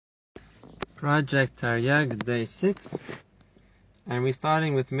Project Taryag, day 6, and we're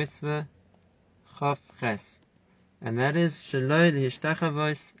starting with mitzvah Chof Ches, and that is Sheloi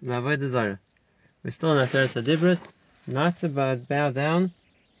L'Hishtachavos L'Avodah Zarah. We're still in Aseret HaDibros, not to bow down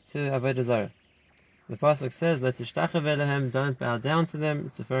to Avodah Zarah. The pasuk says, "Let Tishtachav Elehem," don't bow down to them.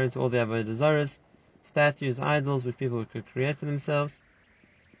 It's referring to all the Avodah Zarahs, statues, idols, which people could create for themselves.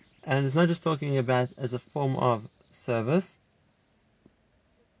 And it's not just talking about as a form of service,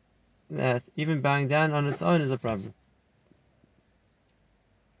 that even bowing down on its own is a problem.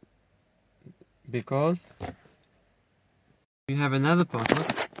 Because we have another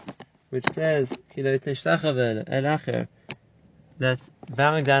pasuk which says that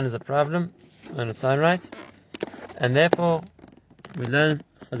bowing down is a problem on its own right, and therefore we learn,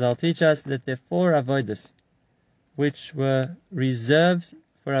 Chazal teach us that there are 4 avodas which were reserved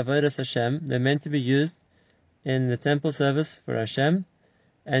for avodas Hashem. They're meant to be used in the temple service for Hashem,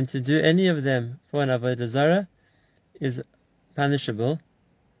 and to do any of them for an avodah zarah is punishable,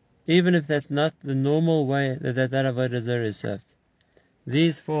 even if that's not the normal way that avodah zarah is served.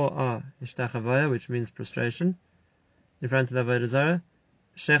 These 4 are Hishtachavaya, which means prostration in front of the avodah zarah,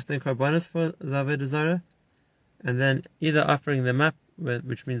 Shecht and Karbonos for the avodah zarah, and then either offering them up,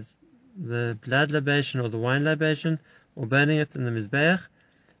 which means the blood libation or the wine libation, or burning it in the Mizbeach.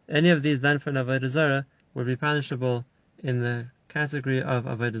 Any of these done for an avodah zarah would be punishable in the category of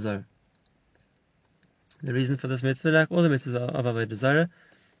avodah zarah. The reason for this mitzvah, like all the mitzvahs of avodah zarah,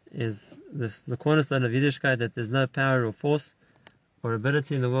 is the cornerstone of Yiddishkeit, that there's no power or force or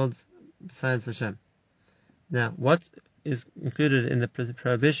ability in the world besides Hashem. Now, what is included in the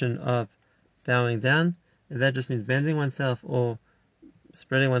prohibition of bowing down? And that just means bending oneself or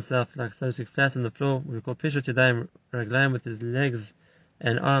spreading oneself, like so to speak, flat on the floor. We call Pishut Yadayim Raglayim, with his legs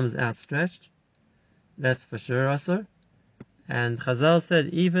and arms outstretched. That's for sure also. And Chazal said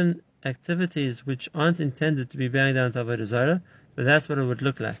even activities which aren't intended to be bowing down to avodah zarah, but that's what it would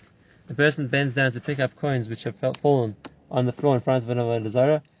look like. The person bends down to pick up coins which have fallen on the floor in front of an avodah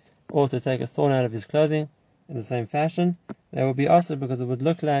zarah, or to take a thorn out of his clothing in the same fashion. That would be also because it would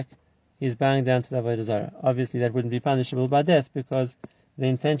look like he's bowing down to the avodah zarah. Obviously that wouldn't be punishable by death, because the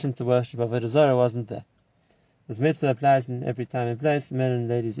intention to worship avodah zarah wasn't there. This mitzvah applies in every time and place, men and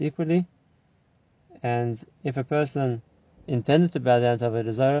ladies equally. And if a person intended to bow down to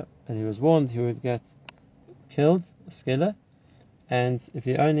avodah zarah and he was warned, he would get killed, skila. And if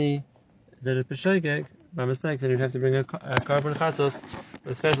he only did it b'shogeg, by mistake, then he'd have to bring a carbon chatos,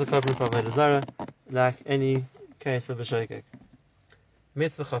 a special carbon for avodah zarah, like any case of b'shogeg.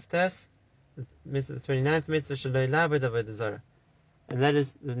 Mitzvah Chavtes, the 29th mitzvah, Sheloi Labed Avodah Zarah, and that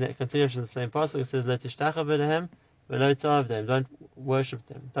is the continuation of the same pasuk. It says, "Let Tishtachav Elehem v'lo ta'avdem," don't worship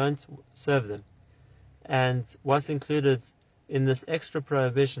them, don't serve them. And what's included in this extra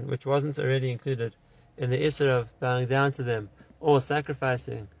prohibition, which wasn't already included in the issur of bowing down to them, or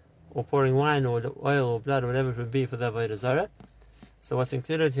sacrificing, or pouring wine, or oil, or blood, or whatever it would be for the avodah zarah. So what's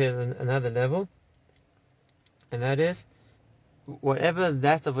included here is another level, and that is whatever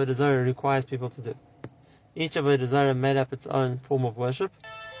that avodah zarah requires people to do. Each avodah zarah made up its own form of worship,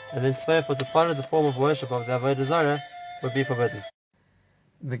 and then therefore to follow the form of worship of the avodah zarah would be forbidden.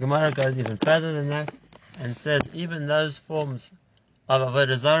 The Gemara goes even further than that, and says even those forms of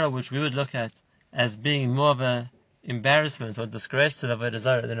avodah zarah which we would look at as being more of an embarrassment or disgrace to the avodah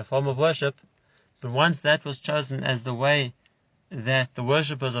zarah than a form of worship, but once that was chosen as the way that the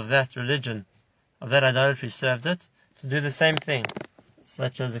worshippers of that religion, of that idolatry, served it, to do the same thing,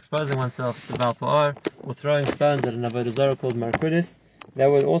 such as exposing oneself to Baal Pa'or, or throwing stones at an avodah zarah called Markudis,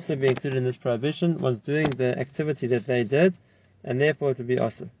 that would also be included in this prohibition, was doing the activity that they did, and therefore it would be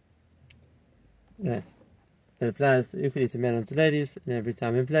awesome. Right. It applies equally to men and to ladies in every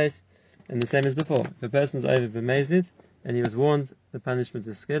time and place, and the same as before. If a person is over b'mezid and he was warned, the punishment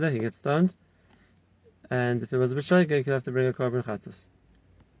is skila, he gets stoned. And if it was a b'shogeg, he'll have to bring a carbon chatos.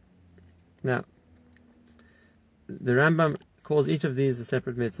 Now, the Rambam calls each of these a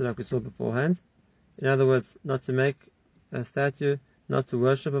separate mitzvah, like we saw beforehand. In other words, not to make a statue, not to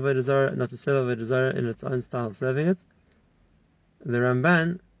worship avodah zarah, not to serve avodah zarah in its own style of serving it. The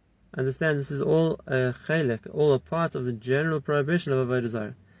Ramban understand this is all a chelek, all a part of the general prohibition of avodah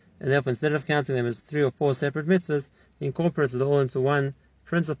zarah, and therefore instead of counting them as 3 or 4 separate mitzvahs, he incorporates it all into one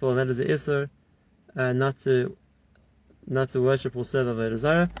principle, and that is the issur not to worship or serve avodah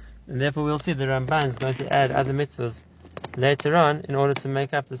zarah. And therefore we'll see the Ramban is going to add other mitzvahs later on in order to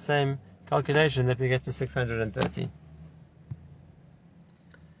make up the same calculation that we get to 613.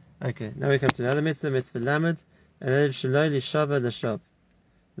 Okay, now we come to another mitzvah, mitzvah lamed, and that is Sheloi L'Shava L'Shav.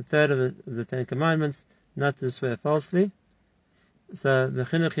 The third of the 10 commandments, not to swear falsely. So the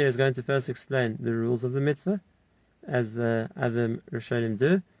chinuch here is going to first explain the rules of the mitzvah, as the other Rishonim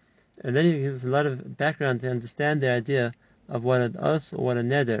do, and then he gives a lot of background to understand the idea of what an oath or what a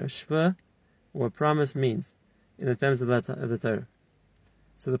neder, a shvur, or a promise means in the terms of the Torah.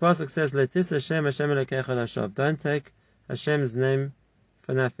 So the pasuk says, "Letis Hashem Hashem Elokecha l'shav." Don't take Hashem's name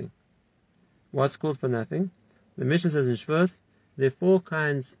for nothing. What's called for nothing? The Mishnah says in Shvus, there are 4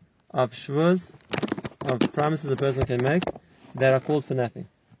 kinds of shvurs, of promises a person can make, that are called for nothing.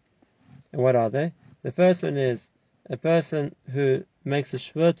 And what are they? The first one is a person who makes a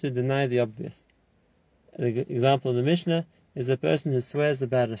shvur to deny the obvious. The example of the Mishnah is a person who swears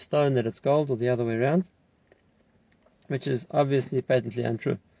about a stone that it's gold, or the other way around, which is obviously patently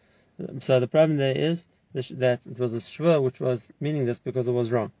untrue. So the problem there is that it was a shvur which was meaningless because it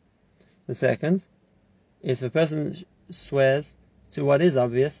was wrong. The second is if a person swears to what is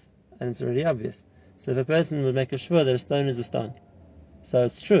obvious, and it's already obvious. So if a person would make a shvur that a stone is a stone, so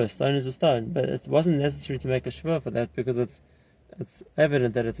it's true, a stone is a stone, but it wasn't necessary to make a shvur for that because it's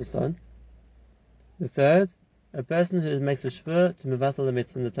evident that it's a stone. The third, a person who makes a shvur to mevatel the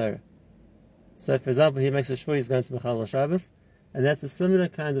mitzvah in the Torah. So, for example, he makes a shvur he's going to Mechal Shabbos, and that's a similar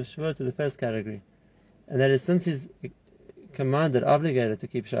kind of shvur to the first category. And that is, since he's commanded, obligated to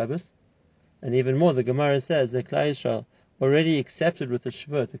keep Shabbos, and even more, the Gemara says that Klal Yisrael already accepted with a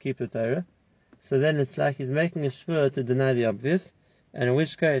shvur to keep the Torah, so then it's like he's making a shvur to deny the obvious, and in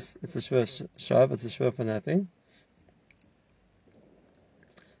which case it's a shvur shav, it's a shvur for nothing.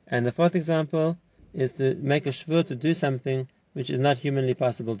 And the fourth example is to make a shvur to do something which is not humanly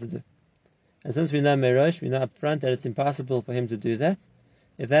possible to do. And since we know Merosh, we know up front that it's impossible for him to do that.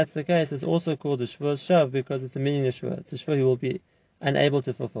 If that's the case, it's also called a shvur shav because it's a meaningless shvur. It's a shvur he will be unable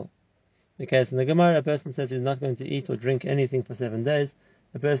to fulfill. In the case in the Gemara, a person says he's not going to eat or drink anything for 7 days.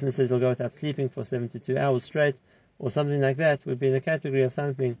 A person who says he'll go without sleeping for 72 hours straight, or something like that, would be in the category of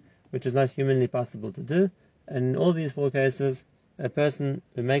something which is not humanly possible to do. And in all these 4 cases, a person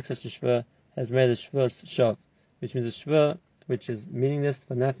who makes such a shvur has made a shvur shav, which means a shvur which is meaningless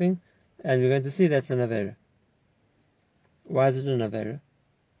for nothing, and we're going to see that's an avera. Why is it an avera?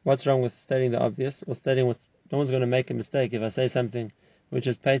 What's wrong with stating the obvious, or stating what no one's going to make a mistake if I say something which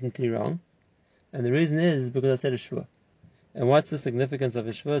is patently wrong? And the reason is because I said a shvur. And what's the significance of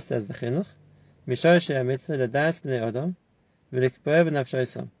a shvur, says the chinuch? Mishosh ha'mitzvah l'das b'nei adam v'likpoer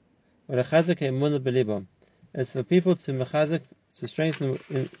b'nafshoisam v'lechazek ha'emunah b'libam. It's for people to mechazek, to strengthen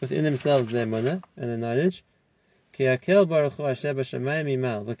within themselves their emunah and their knowledge. Ki hakel baruch hu asher b'shamayim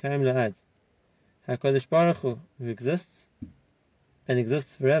yimal v'kaim la'ad. HaKadosh Baruch Hu, who exists and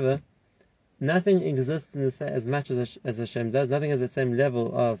exists forever, nothing exists as much as Hashem does. Nothing has the same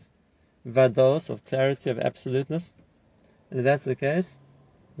level of vados, of clarity, of absoluteness. And if that's the case,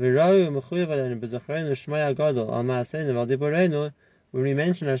 when we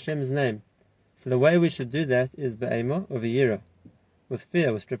mention Hashem's name, so the way we should do that is be'ema, or v'yira, with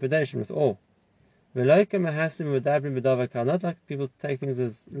fear, with trepidation, with awe. Not like people take things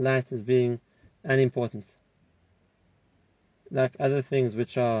as light, as being unimportant, like other things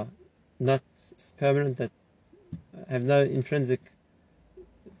which are not permanent, that have no intrinsic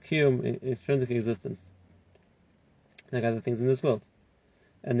existence, like other things in this world.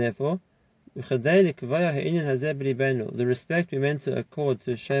 And therefore, the respect we meant to accord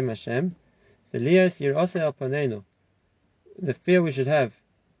to Shem Hashem, the fear we should have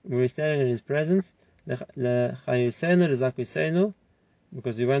when we stand in His presence,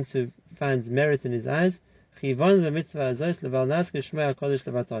 because we want to find merit in His eyes. We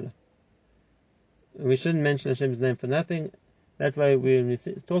shouldn't mention Hashem's name for nothing. That way, when we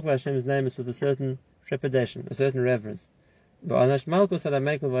talk about Hashem's name, it's with a certain trepidation, a certain reverence. And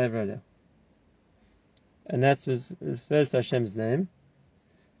that refers to Hashem's name.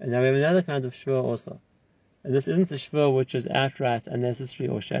 And now we have another kind of shvur also. And this isn't a shvur which is outright unnecessary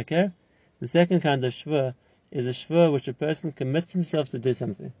or shaker. The second kind of shvur is a shvur which a person commits himself to do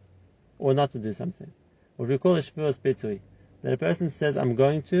something, or not to do something. What we call a shvur spitui. That a person says, I'm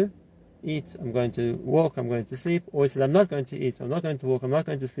going to eat, I'm going to walk, I'm going to sleep, or he says, I'm not going to eat, I'm not going to walk, I'm not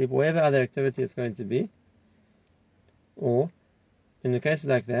going to sleep, whatever other activity it's going to be. Or, in the case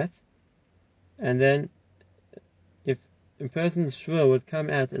like that, and then if a person's shvur would come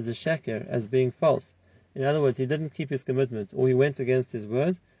out as a shaker, as being false, in other words, he didn't keep his commitment, or he went against his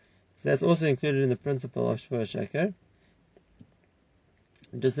word, so that's also included in the principle of shvur shaker.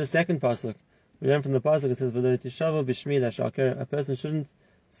 Just the second pasuk, we learn from the pasuk, it says, a person shouldn't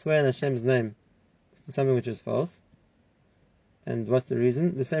swear in Hashem's name to something which is false. And what's the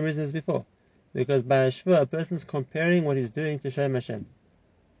reason? The same reason as before. Because by a shvur, a person is comparing what he's doing to Shem Hashem.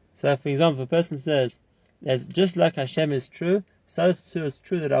 So, for example, if a person says, just like Hashem is true, so too it's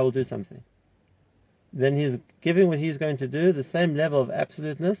true that I will do something. Then he's giving what he's going to do the same level of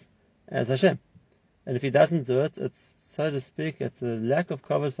absoluteness as Hashem. And if he doesn't do it, it's, so to speak, it's a lack of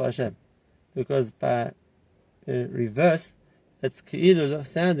kavod for Hashem. Because by reverse, it's ki'ilu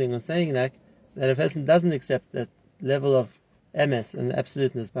sounding or saying that a person doesn't accept that level of emes and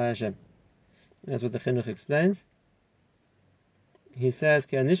absoluteness by Hashem. That's what the Chinuch explains. He says,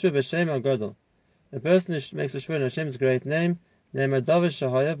 Ki anishva b'shem agadol. The person who makes a shvur in Hashem's great name, he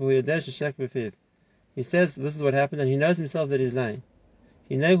says this is what happened, and he knows himself that he's lying.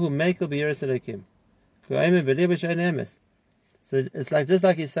 So it's like, just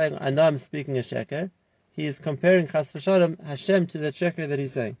like he's saying, I know I'm speaking a sheker, he is comparing chas v'shalom Hashem to that sheker that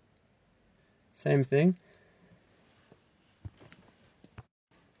he's saying. Same thing.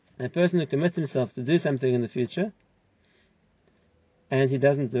 A person who commits himself to do something in the future, and he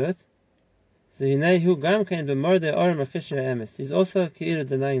doesn't do it, so he's also ki'ilu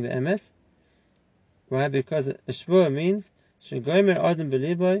denying the emes. Why? Because a shvur means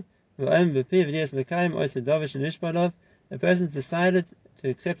a person decided to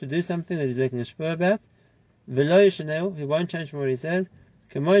accept to do something that he's making a shvur about. He won't change from what he said.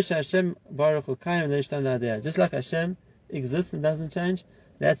 Just like Hashem exists and doesn't change,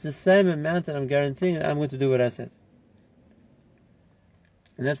 that's the same amount that I'm guaranteeing that I'm going to do what I said.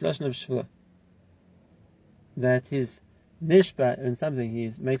 And that's lashon of shvur. That he's nishba in something,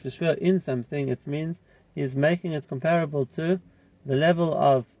 he makes a shvur in something, it means he's making it comparable to the level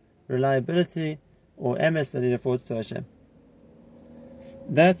of reliability or emes that it affords to Hashem.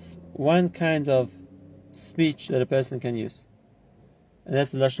 That's one kind of speech that a person can use, and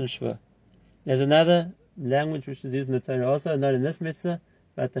that's the lashon shvur. There's another language which is used in the Torah also, not in this mitzvah,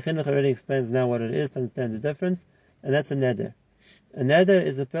 but the Chinuch already explains now what it is to understand the difference, and that's a neder. A neder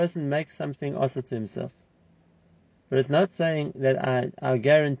is a person makes something also to himself. But it's not saying that I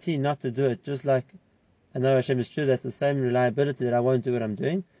guarantee not to do it, just like I know Hashem is true, that's the same reliability that I won't do what I'm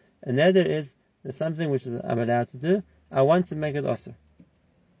doing. And neder is there's something which I'm allowed to do, I want to make it also.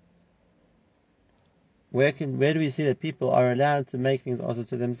 Where do we see that people are allowed to make things also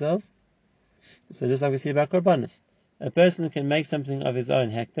to themselves? So just like we see about korbanos, a person can make something of his own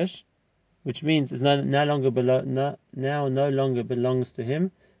hekdesh, which means it's no longer belongs to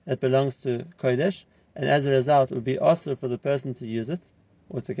him, it belongs to kodesh, and as a result it would be also for the person to use it,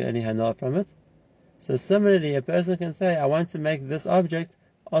 or to get any hana from it. So similarly, a person can say, I want to make this object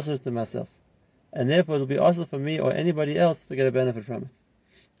also to myself, and therefore it will be also for me or anybody else to get a benefit from it.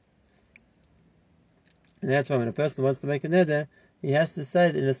 And that's why when a person wants to make a neder, he has to say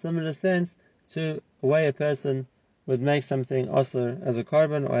it in a similar sense to the way a person would make something also as a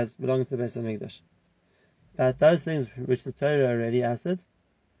korban or as belonging to the Beis Hamikdash. But those things which the Torah already asked,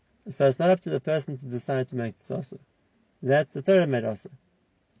 so it's not up to the person to decide to make this also. That's the Torah made also.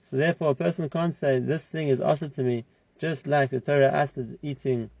 So therefore a person can't say this thing is also to me, just like the Torah asked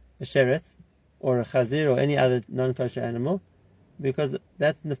eating a sheretz or a chazir or any other non-kosher animal, because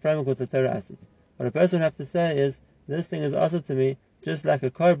that's in the framework of the Torah asked. What a person would have to say is, this thing is also to me, just like a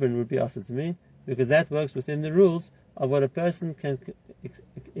korban would be also to me, because that works within the rules of what a person can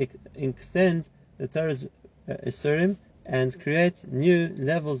extend the Torah's isurim and create new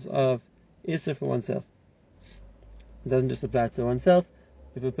levels of isur for oneself. It doesn't just apply to oneself.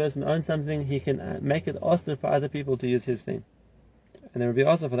 If a person owns something, he can make it also for other people to use his thing, and there will be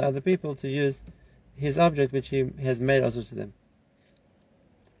also for the other people to use his object which he has made also to them.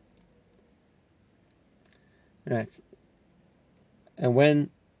 Right. And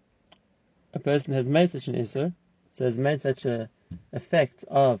when a person has made such an isur, so has made such an effect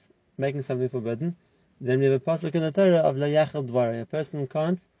of making something forbidden, then we have a pasuk in the Torah of la yachal dvarei. A person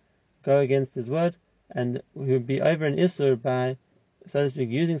can't go against his word, and he would be over an isur by, so to speak,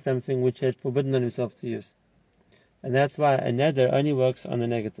 using something which he had forbidden on himself to use. And that's why a neder only works on the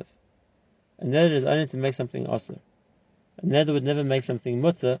negative. A neder is only to make something asur. A neder would never make something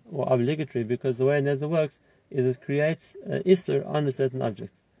mutter or obligatory, because the way a neder works is it creates an isur on a certain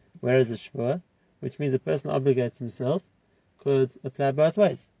object. Whereas a shvur, which means a person obligates himself, could apply both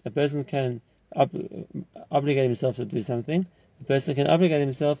ways. A person can obligate himself to do something, a person can obligate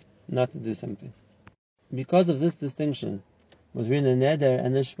himself not to do something. Because of this distinction between the neder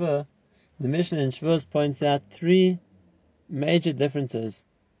and the shvur, the Mishnah in Shvurs points out three major differences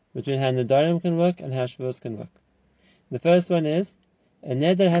between how nedarim can work and how shvurs can work. The first one is, a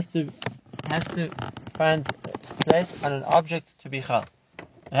neder has to find place on an object to be chal.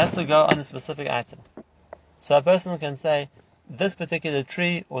 It has to go on a specific item. So a person can say, this particular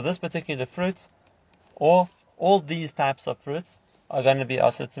tree, or this particular fruit, or all these types of fruits are going to be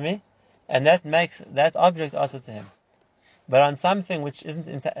asur to me, and that makes that object asur to him. But on something which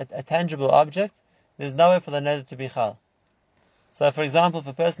isn't a tangible object, there's nowhere for the neder to be chal. So, for example, if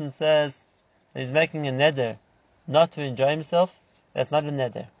a person says that he's making a neder not to enjoy himself, that's not a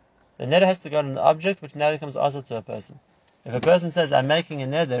neder. The neder has to go on an object which now becomes also to a person. If a person says, I'm making a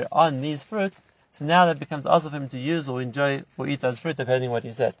neder on these fruits, so now that becomes also for him to use or enjoy or eat those fruit, depending on what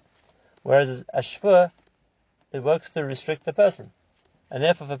he said. Whereas a shvur, it works to restrict the person. And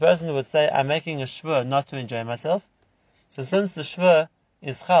therefore, if a person would say, I'm making a shvur not to enjoy myself, so since the shvur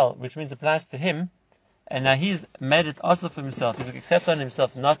is chal, which means applies to him, and now he's made it also for himself, he's accepted on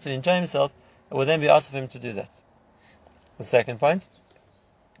himself not to enjoy himself, it will then be also for him to do that. The second point,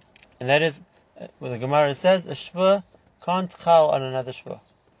 and that is, what the Gemara says, a shvur can't chal on another shvur.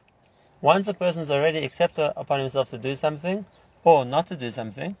 Once a person is already accepted upon himself to do something, or not to do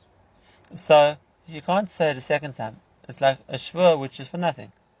something, so you can't say it a second time. It's like a shvur which is for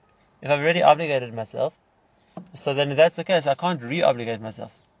nothing. If I've already obligated myself, so then if that's the case, I can't re-obligate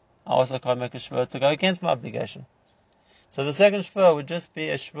myself. I also can't make a shvur to go against my obligation. So the second shvur would just be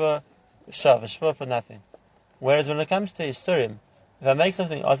a shvur shav, a shvur for nothing. Whereas when it comes to Isurim, if I make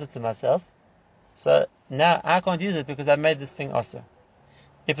something also to myself, so now I can't use it because I made this thing also.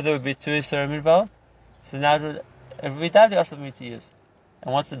 If there would be two Isurim involved, so now it would be doubly also for me to use.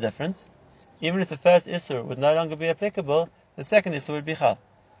 And what's the difference? Even if the first Isur would no longer be applicable, the second Isur would be chal.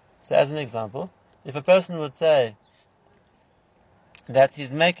 So as an example, if a person would say that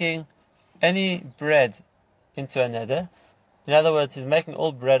he's making any bread into a neder, in other words, he's making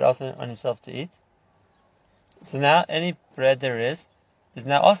all bread also on himself to eat, so now any bread there is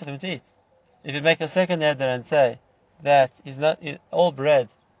now also for him to eat. If you make a second neder and say that he's not all bread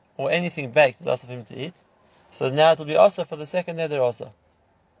or anything baked is also for him to eat, so now it will be also for the second neder also.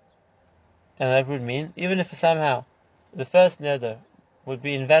 And that would mean, even if somehow the first neder would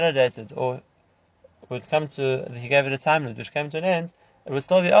be invalidated or would come to, he gave it a time limit which came to an end, it would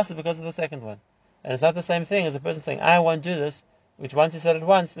still be also because of the second one. And it's not the same thing as a person saying, I won't do this, which once he said it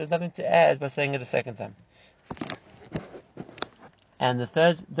once, there's nothing to add by saying it a second time. And the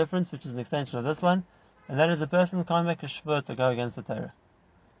third difference, which is an extension of this one, and that is a person can't make a shvur to go against the Torah.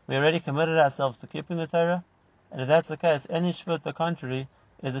 We already committed ourselves to keeping the Torah, and if that's the case, any shvur to the contrary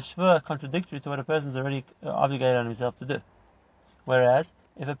is a shvur contradictory to what a person is already obligated on himself to do. Whereas,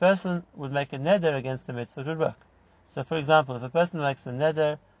 if a person would make a neder against the mitzvah, it would work. So, for example, if a person makes a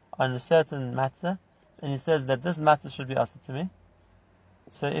neder on a certain matzah, and he says that this matzah should be also to me,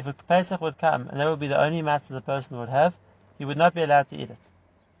 so if a Pesach would come, and that would be the only matzah the person would have, he would not be allowed to eat it.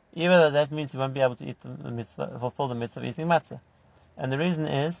 Even though that means he won't be able to eat the mitzvah, fulfill the mitzvah of eating matzah. And the reason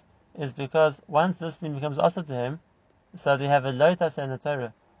is because once this thing becomes also to him, so they have a lo taseh in the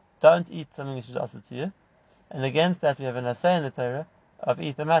Torah, don't eat something which is also to you. And against that we have an aseh in the Torah of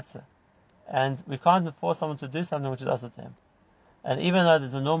eat the matzah. And we can't force someone to do something which is also to him. And even though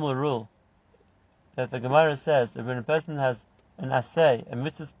there's a normal rule that the Gemara says that when a person has an aseh, a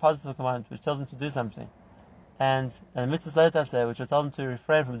mitzvah's positive command which tells him to do something, and a mitzvah's lo taseh which will tell him to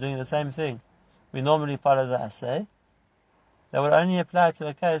refrain from doing the same thing, we normally follow the aseh. That would only apply to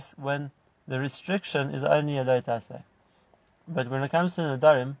a case when the restriction is only a lo taseh. But when it comes to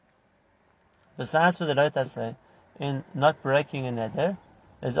nedarim, besides for the lo taseh in not breaking a neder,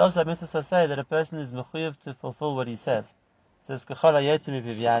 there's also a mitzvah say that a person is mechuyev to fulfill what he says. It says k'chol hayotzei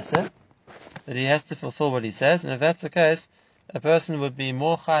mipiv yaseh, that he has to fulfill what he says, and if that's the case, a person would be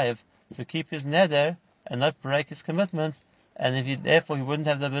more chayiv to keep his neder and not break his commitment, and if therefore he wouldn't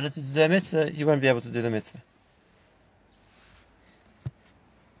have the ability to do a mitzvah, he won't be able to do the mitzvah.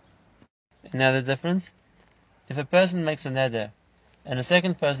 Now the difference, if a person makes a neder, and a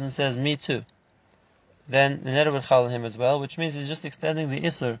second person says, me too, then the neder would chal on him as well, which means he's just extending the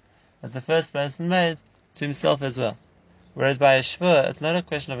isur that the first person made to himself as well. Whereas by a shvur, it's not a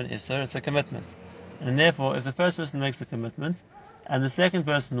question of an isur, it's a commitment. And therefore, if the first person makes a commitment, and the second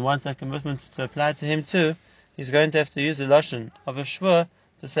person wants that commitment to apply to him too, he's going to have to use the lashon of a shvur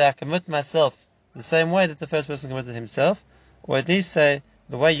to say, I commit myself the same way that the first person committed himself, or at least say,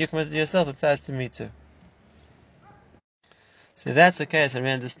 the way you committed yourself applies to me too. So if that's the case, and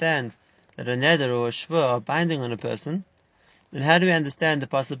we understand that a neder or a shvur are binding on a person, then how do we understand the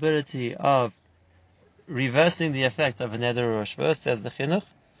possibility of reversing the effect of a neder or a shvur? Says the chinuch,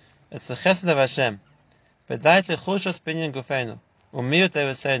 it's the chesed of Hashem. B'daite chushos binyan gufeinu, u'miyut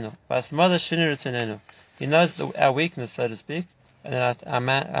eveseinu, v'asmada shinu ritzinenu. He knows our weakness, so to speak, and that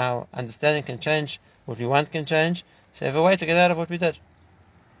our understanding can change, what we want can change, so we have a way to get out of what we did.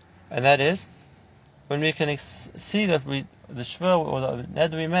 And that is, when we can see that the shvur or the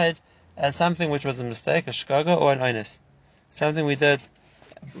neder we made as something which was a mistake, a shkaga or an onus, something we did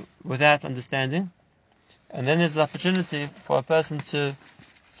without understanding, And then there's the opportunity for a person to,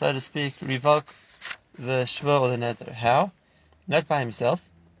 so to speak, revoke the shvur or the neder. How? Not by himself.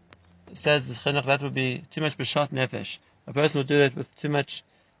 It says the chinuch that would be too much b'shot nefesh. A person would do that with too much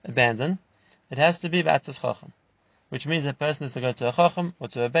abandon. It has to be b'atzas chacham, which means a person has to go to a chacham or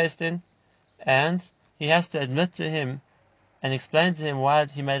to a beis din, and he has to admit to him and explain to him why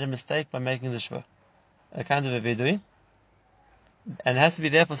he made a mistake by making the shvur. A kind of a vidui. And it has to be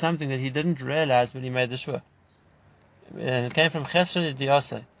therefore something that he didn't realize when he made the shvur. And it came from chesron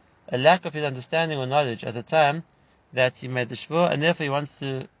idiyosei, a lack of his understanding or knowledge at the time that he made the shvur, and therefore he wants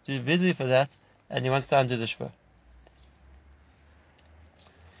to do vidui for that, and he wants to undo the shvur.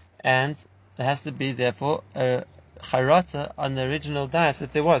 And it has to be therefore a charata on the original das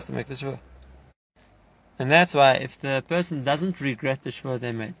that there was to make the shvur. And that's why if the person doesn't regret the shvur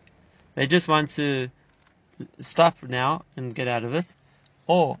they made, they just want to stop now and get out of it,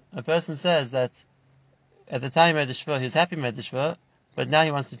 or a person says that at the time he made the shvur, he was happy he made the shvur, but now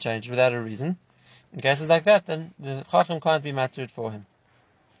he wants to change without a reason. In cases like that, then the chacham can't be matured for him.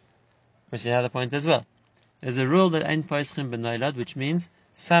 Which is another point as well. There's a rule that ein poischim b'noilad, which means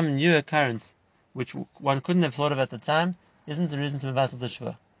some new occurrence which one couldn't have thought of at the time isn't a reason to mevatel the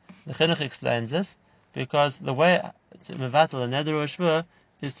shvur. The chinuch explains this because the way to mevatel a neder or a shvur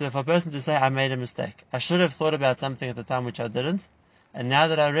is for a person to say, I made a mistake. I should have thought about something at the time which I didn't, and now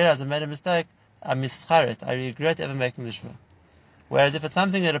that I realize I made a mistake, I mischaret, I regret ever making the shvur. Whereas if it's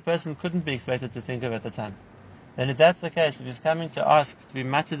something that a person couldn't be expected to think of at the time, then if that's the case, if he's coming to ask to be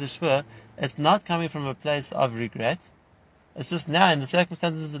matter the shvur, it's not coming from a place of regret. It's just now, in the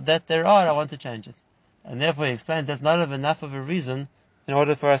circumstances that there are, I want to change it. And therefore he explains that's not enough of a reason in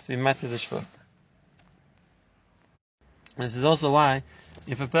order for us to be matter the shvur. This is also why,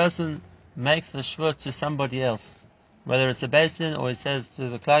 if a person makes the shvur to somebody else, whether it's a beis din or he says to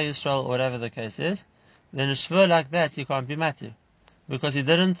the Klal Yisrael or whatever the case is, then a shvur like that he can't be matir, because he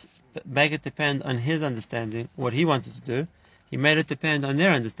didn't make it depend on his understanding, what he wanted to do. He made it depend on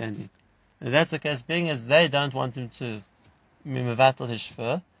their understanding. And that's the case, being as they don't want him to mevatel his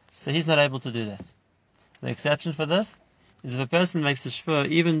shvur, so he's not able to do that. The exception for this is if a person makes a shvur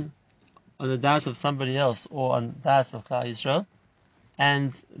even on the das of somebody else or on das of Klal Yisrael,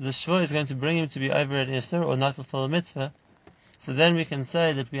 and the shvur is going to bring him to be over at Isur or not fulfill a mitzvah, so then we can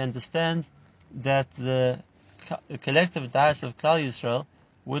say that we understand that the collective das of Klal Yisrael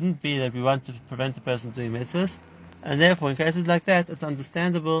wouldn't be that we want to prevent the person doing mitzvahs, and therefore in cases like that it's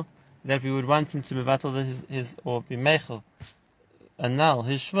understandable that we would want him to mevatel his or be mechel, annul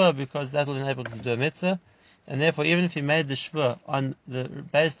his shvur, because that will enable him to do a mitzvah, and therefore even if he made the shvur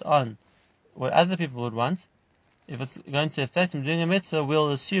based on what other people would want, if it's going to affect him doing a mitzvah, we'll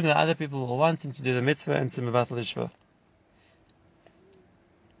assume that other people will want him to do the mitzvah and to mevatel his shvur.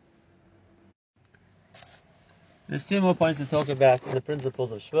 There's two more points to talk about in the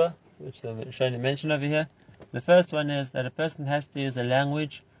principles of shvur, which the Rishonim mentioned over here. The first one is that a person has to use a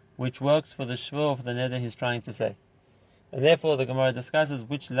language which works for the shvur or for the neder he's trying to say. And therefore the Gemara discusses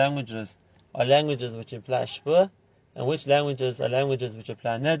which languages are languages which imply shvur, and which languages are languages which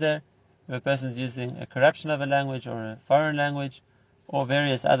apply neder. If a person is using a corruption of a language or a foreign language, or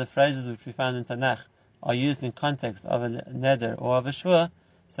various other phrases which we found in Tanakh are used in context of a neder or of a shvur,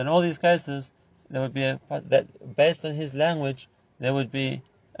 so in all these cases, there would be that based on his language, there would be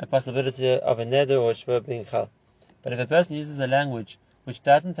a possibility of a neder or a shvur being chal. But if a person uses a language which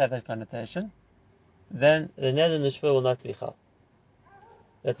doesn't have that connotation, then the neder and the shvur will not be chal.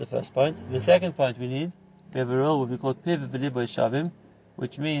 That's the first point. The second point we have a rule what we call piv v'libo shavim,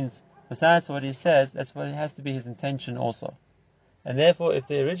 which means besides what he says, that's what it has to be his intention also. And therefore, if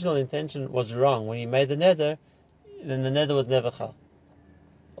the original intention was wrong when he made the neder, then the neder was never chal.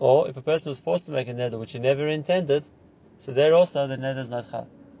 Or if a person was forced to make a neder which he never intended, so there also the neder is not chal.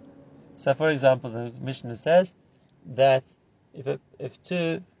 So for example, the Mishnah says that if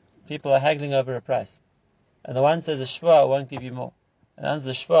two people are haggling over a price, and the one says a shvur, I won't give you more, and the other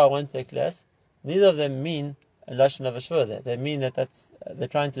says a shvur, I won't take less, neither of them mean a lashon of a shvur there. They mean that they're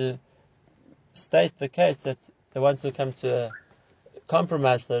trying to state the case that they want to come to a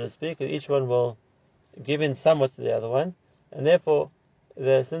compromise, so to speak, that each one will give in somewhat to the other one, and therefore,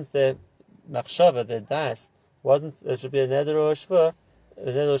 since their machshava, their das, it should be a neder or a shvur,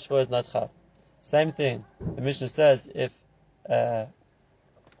 the neder or shvur is not chal. Same thing, the Mishnah says, if a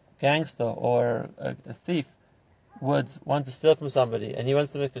gangster or a thief would want to steal from somebody, and he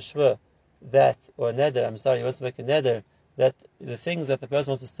wants to make a shvur or a neder, he wants to make a neder that the things that the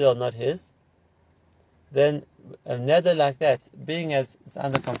person wants to steal are not his, then a neder like that, being as it's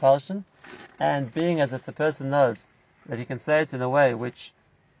under compulsion, and being as if the person knows that he can say it in a way which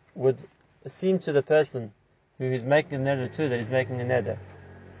would seem to the person who he's making a neder to, that he's making a neder.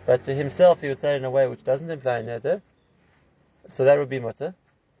 But to himself, he would say it in a way which doesn't imply a neder, so that would be mutter.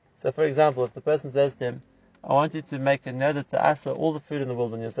 So, for example, if the person says to him, I want you to make a neder to asa all the food in the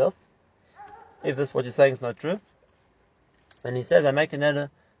world on yourself, if this what you're saying is not true, and he says, I make a neder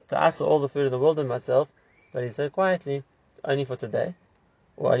to asa all the food in the world on myself, but he said quietly, only for today,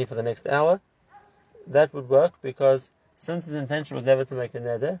 or only for the next hour, that would work, because since his intention was never to make a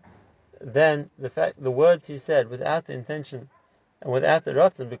neder, then the words he said without the intention and without the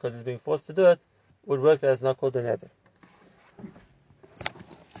rotten, because he's being forced to do it, would work that it's not called a neder.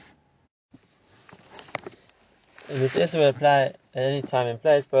 And this issue will apply at any time and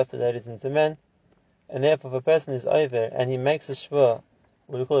place, both to ladies and to men. And therefore, if a person is over and he makes a shvur,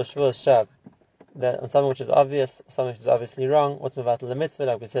 what we call a shvur shav, that on something which is obvious, something which is obviously wrong, what's about the mitzvah,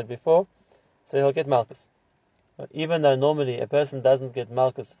 like we said before, so he'll get malchus. But even though normally a person doesn't get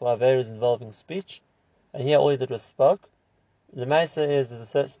malchus for averos involving speech, and here all he did was spoke, the ma'aseh is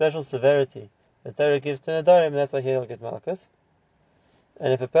there's a special severity that Torah gives to Nadarim, and that's why here he'll get malchus.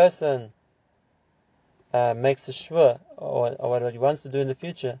 And if a person makes a shvur, or what he wants to do in the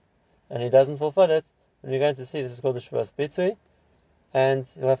future, and he doesn't fulfill it, then you're going to see this is called the shvur spitui, and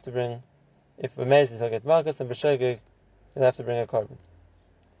he'll have to bring, if amazing, he'll get malchus, and b'shogeg, he'll have to bring a korban.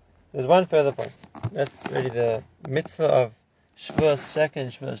 There's one further point. That's really the mitzvah of shvur sheka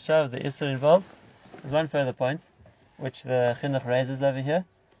and shvur shav, the issur involved. There's one further point, which the chinuch raises over here,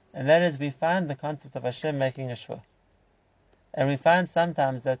 and that is we find the concept of Hashem making a shvur. And we find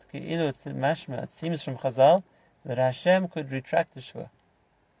sometimes that ki'ilu it's mashma, it seems from Chazal, that Hashem could retract the shvur.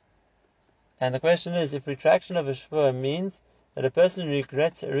 And the question is, if retraction of a shvur means that a person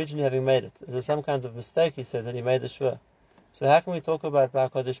regrets originally having made it, it was some kind of mistake, he says, that he made the shvur. So how can we talk about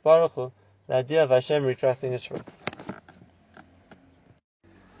Kodesh Baruch Hu, the idea of Hashem retracting a shvur?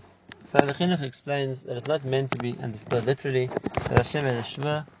 So the chinuch explains that it's not meant to be understood literally, that Hashem had a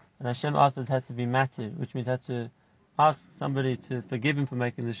shvur, and Hashem afterwards had to be matir, which means had to ask somebody to forgive him for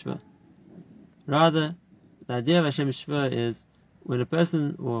making the shvur. Rather, the idea of Hashem's shvur is when a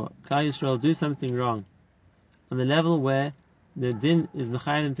person or Klal Yisrael do something wrong on the level where the din is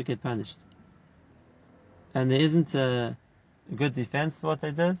mechayev them to get punished, and there isn't a good defense for what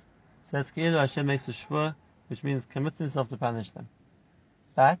they did, so that's ki'ilu Hashem makes a shvur, which means commits himself to punish them.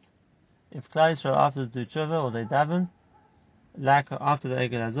 But if Klal Yisrael afterwards do tshuva or they daven, like after the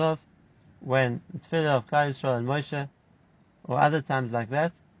Egel Azov, when the tefillah of Klal Yisrael and Moshe, or other times like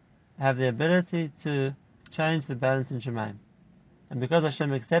that, have the ability to change the balance in Shemaim. And because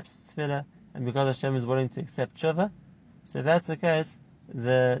Hashem accepts tefillah, and because Hashem is willing to accept tshuva, so if that's the case,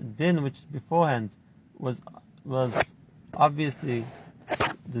 the din which beforehand was obviously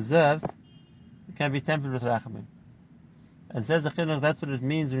deserved can be tempered with rachamim. And says the chinuch, that's what it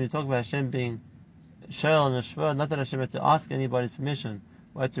means when you talk about Hashem being shoel and a shvur, not that Hashem had to ask anybody's permission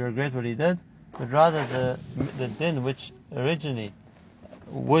or had to regret what he did, but rather the din which originally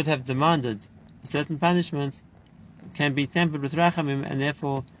would have demanded a certain punishment can be tempered with rachamim, and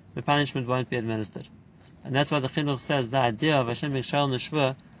therefore the punishment won't be administered. And that's why the chinuch says the idea of Hashem being shoel and a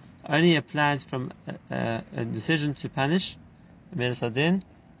shvur only applies from a decision to punish, a midas hadin,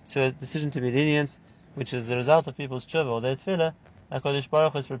 to a decision to be lenient, which is the result of people's tshuva or their tefillah. HaKadosh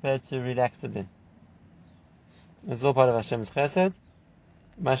Baruch Hu is prepared to relax the din. It's all part of Hashem's chesed.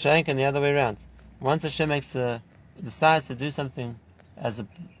 Masha'enk and the other way around. Once Hashem decides to do something as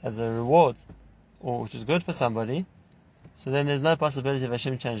a reward, or which is good for somebody, so then there's no possibility of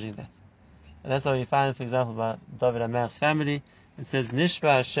Hashem changing that. And that's why we find, for example, about David HaMelech's family, it says,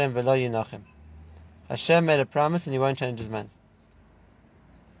 Nishba Hashem v'lo yinachem. Hashem made a promise and he won't change his mind.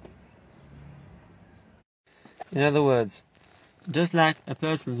 In other words, just like a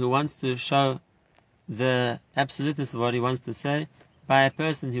person who wants to show the absoluteness of what he wants to say, by a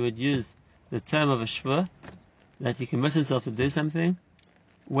person who would use the term of a shvur, that he commits himself to do something,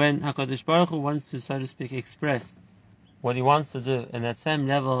 when HaKadosh Baruch Hu wants to, so to speak, express what he wants to do in that same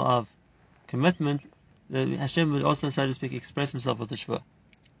level of commitment, Hashem would also, so to speak, express himself with a shvur.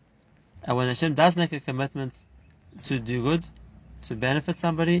 And when Hashem does make a commitment to do good, to benefit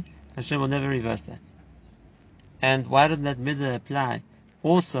somebody, Hashem will never reverse that. And why doesn't that midah apply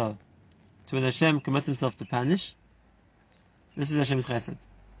also to when Hashem commits himself to punish? This is Hashem's chesed.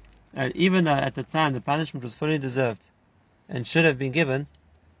 And even though at the time the punishment was fully deserved and should have been given,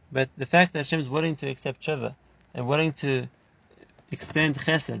 but the fact that Hashem is willing to accept tshuva and willing to extend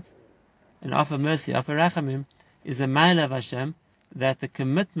chesed and offer mercy, offer rachamim, is a ma'ila of Hashem, that the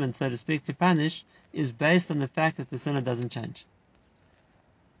commitment, so to speak, to punish is based on the fact that the sinner doesn't change.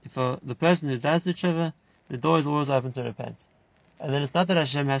 If the person who does do tshuva, the door is always open to repent. And then it's not that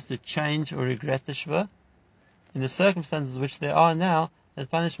Hashem has to change or regret the shvur, in the circumstances which they are now, that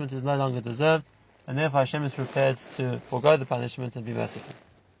punishment is no longer deserved, and therefore Hashem is prepared to forego the punishment and be merciful.